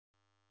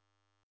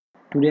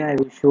Today I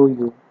will show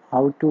you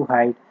how to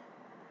hide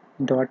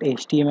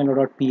 .html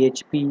or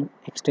 .php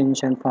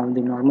extension from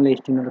the normal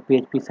HTML or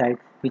PHP site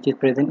which is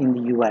present in the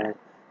URL.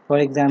 For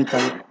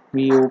example,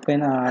 we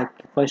open our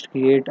first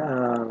create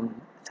a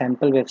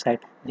sample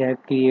website which I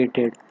have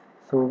created.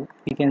 So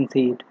we can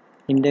see it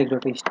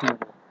index.html.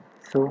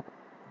 So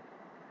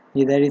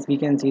here there is we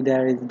can see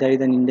there is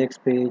an index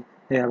page,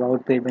 the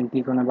about page. When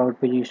click on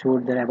about page, you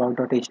showed there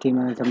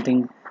about.html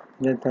something,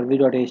 the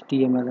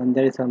service.html, and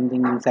there is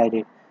something inside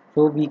it.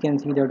 So we can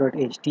see the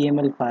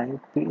 .html file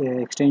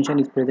extension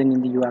is present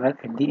in the URL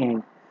at the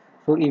end.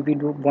 So if we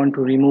do want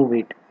to remove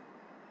it,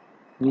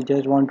 we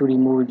just want to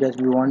remove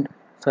just we want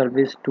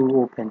service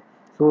to open.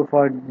 So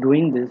for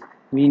doing this,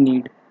 we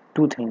need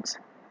two things.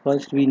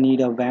 First, we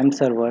need a WAMP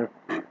server.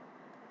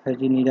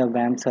 First, you need a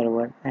WAMP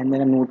server and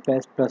then a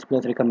Notepad++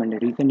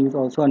 recommended. You can use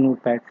also a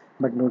Notepad,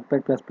 but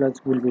Notepad++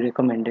 will be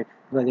recommended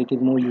because it is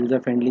more user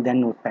friendly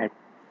than Notepad.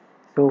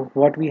 So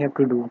what we have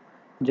to do,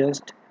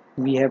 just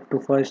we have to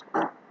first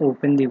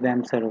open the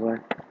WAMP server,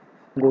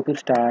 go to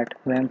start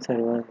WAMP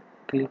server,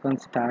 click on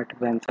start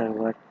WAMP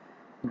server,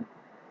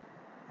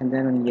 and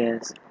then on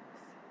yes.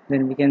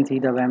 Then we can see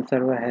the WAMP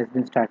server has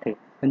been started.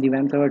 When the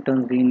WAMP server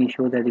turns green, it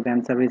shows that the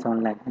WAMP server is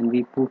online, and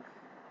we put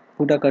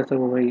a cursor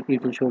over it,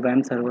 it will show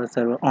WAMP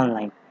server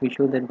online. We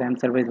show that WAMP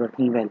server is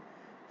working well.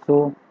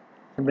 So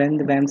when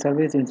the WAMP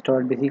server is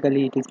installed,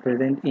 basically it is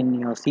present in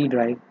your C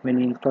drive. When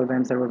you install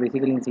WAMP server,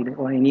 basically in C drive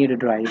or any other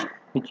drive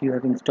which you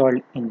have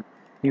installed in,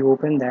 you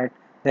open that,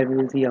 there we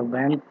will see a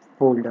WAMP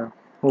folder.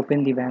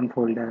 Open the WAMP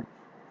folder,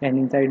 and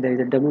inside there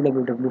is a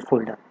www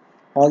folder.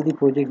 All the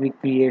projects we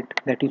create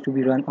that is to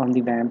be run on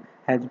the WAMP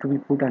has to be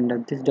put under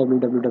this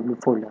www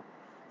folder.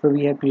 So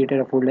we have created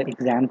a folder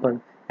example,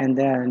 and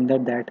then under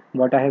that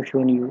what I have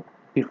shown you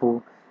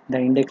before, the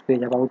index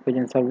page, about page,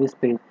 and service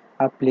page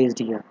are placed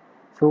here.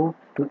 So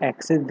to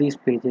access these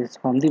pages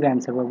from the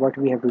WAMP server, what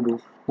we have to do,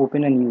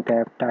 open a new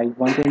tab, type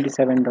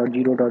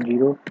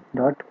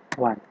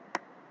 127.0.0.1.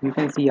 You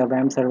can see a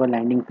WAMP server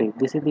landing page.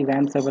 This is the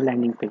WAMP server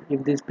landing page.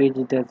 If this page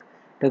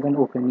doesn't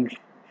open, you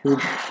should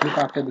look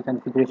after the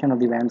configuration of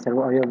the WAMP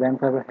server, or your WAMP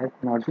server has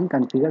not been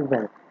configured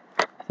well.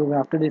 So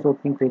after this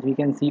opening page, we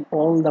can see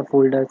all the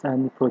folders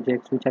and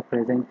projects which are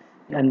present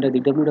under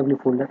the www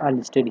folder are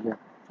listed here.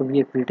 So we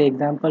have created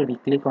example, we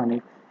click on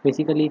it.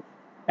 Basically,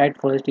 at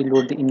first it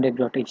load the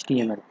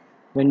index.html.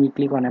 When we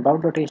click on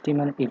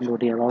about.html, it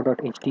load the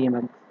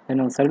about.html. Then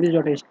on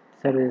service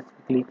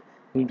click,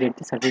 we get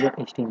the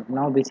service.html.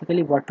 Now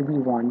basically what we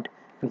want,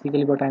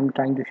 basically what I am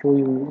trying to show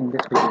you in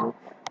this video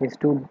is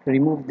to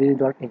remove this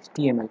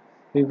 .html.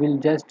 We will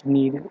just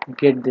need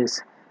get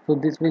this. So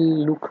this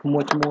will look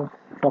much more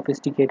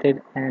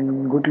sophisticated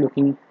and good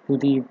looking to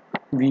the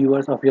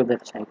viewers of your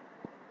website.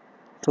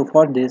 So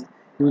for this,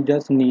 you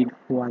just need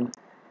one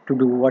to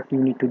do what you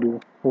need to do.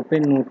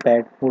 Open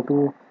Notepad, go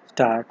to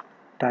start,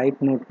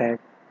 type Notepad.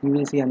 You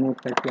will see a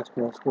Notepad++.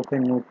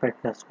 Open Notepad++,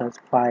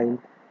 file,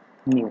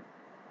 new.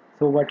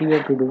 So what you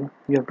have to do,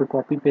 you have to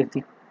copy paste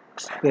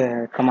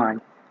the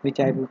command which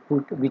I will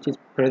put, which is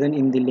present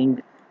in the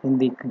link in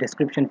the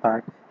description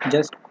part.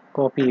 Just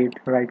copy it,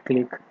 right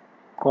click,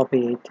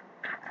 copy it,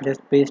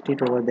 just paste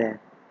it over there.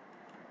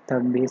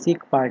 The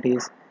basic part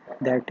is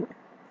that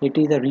it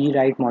is a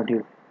rewrite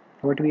module.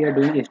 What we are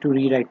doing is to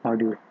rewrite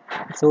module.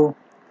 So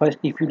first,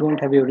 if you don't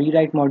have your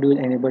rewrite module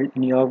enabled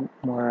in your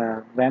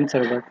WAMP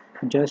server,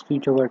 just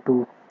switch over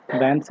to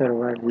WAMP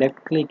server,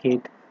 left click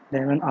it,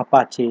 then on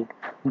Apache,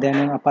 then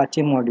on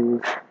Apache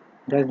modules,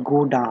 just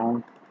go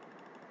down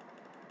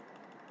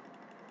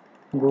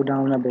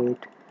a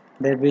bit.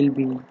 There will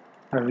be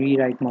a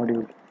rewrite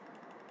module,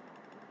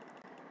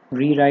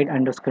 rewrite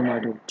underscore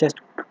module.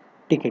 Just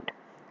tick it.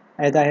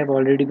 As I have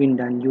already been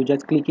done, you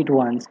just click it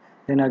once,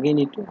 then again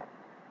it will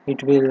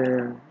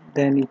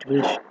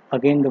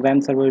again the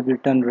WAMP server will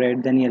turn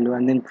red, then yellow,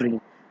 and then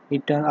green.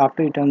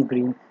 After it turns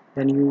green,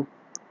 then you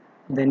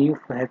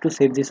have to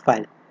save this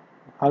file.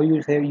 How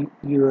you save,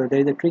 there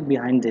is a trick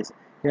behind this.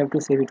 You have to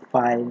save it,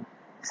 file,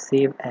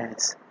 save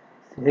as,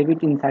 save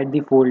it inside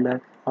the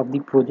folder of the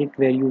project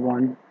where you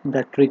want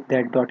the trick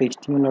that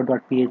 .html or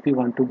 .php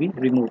want to be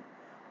removed.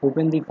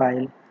 Open the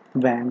file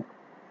WAMP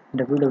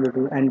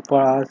www, and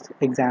for our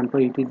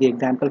example it is the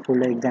example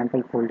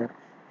folder,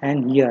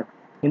 and here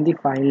in the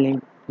file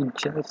name you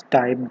just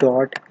type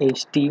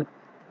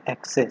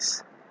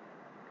 .htaccess,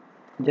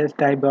 just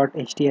type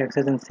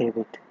 .htaccess and save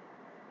it.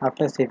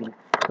 After saving,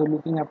 so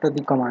looking after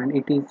the command,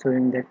 it is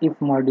showing that if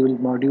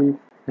module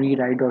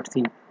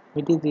rewrite.c,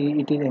 it is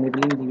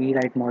enabling the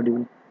rewrite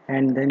module,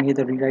 and then here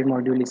the rewrite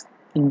module is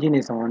engine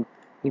is on.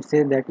 It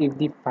says that if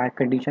the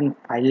condition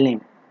file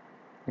name,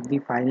 if the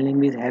file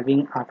name is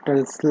having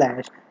after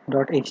slash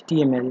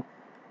 .html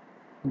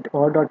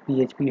or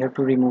 .php, you have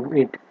to remove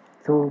it.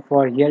 So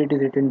for here it is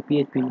written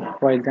PHP.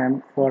 For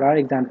our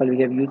example, we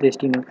have used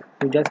HTML,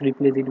 so just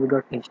replace it with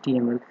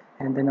 .html,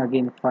 and then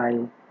again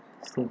file,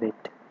 save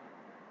it,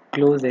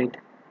 close it,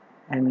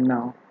 and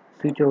now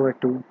switch over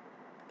to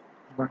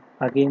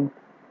again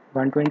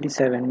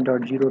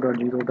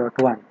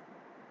 127.0.0.1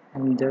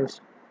 and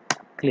just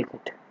click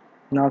it.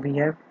 Now we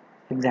have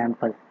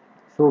example.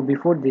 So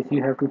before this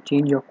you have to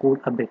change your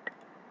code a bit.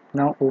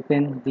 Now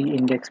open the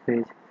index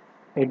page,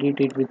 edit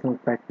it with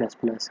Notepad++.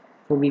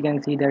 So we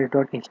can see that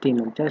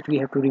 .html, just we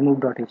have to remove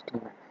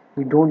 .html.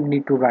 We don't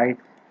need to write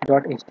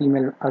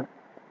 .html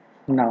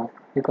now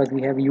because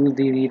we have used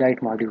the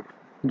rewrite module.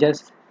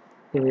 Just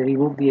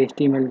remove the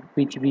HTML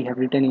which we have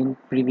written in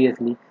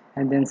previously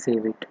and then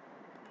save it,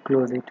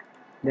 close it,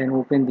 then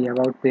open the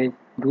about page,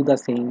 do the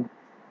same,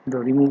 the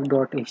remove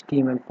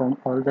 .html from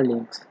all the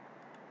links,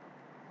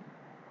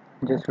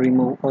 just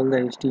remove all the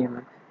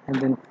HTML and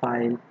then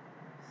file,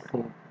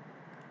 save,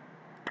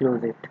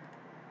 close it,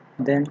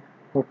 then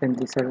open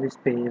the service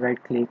page,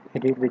 right click,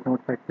 edit with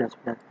Notepad++,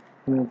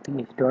 remove the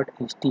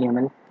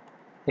 .html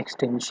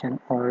extension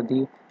or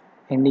the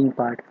ending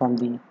part from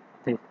the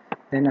this.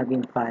 Then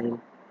again file,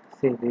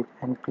 save it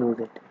and close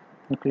it,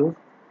 and close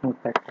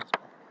Notepad++.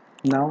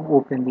 Now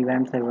open the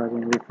WAM server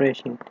again,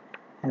 refresh it,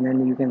 and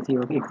then you can see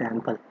your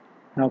example.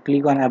 Now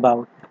click on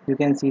about, you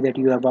can see that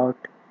your about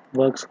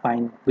works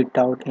fine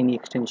without any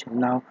extension.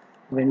 Now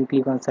when we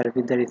click on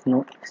service, there is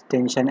no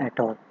extension at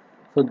all.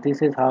 So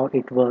this is how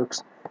it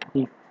works.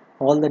 If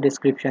all the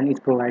description is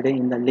provided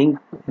in the link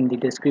in the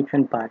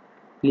description part,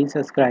 please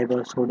subscribe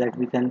us so that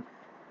we can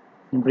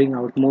bring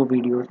out more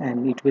videos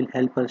and it will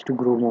help us to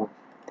grow more.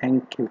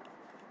 Thank you.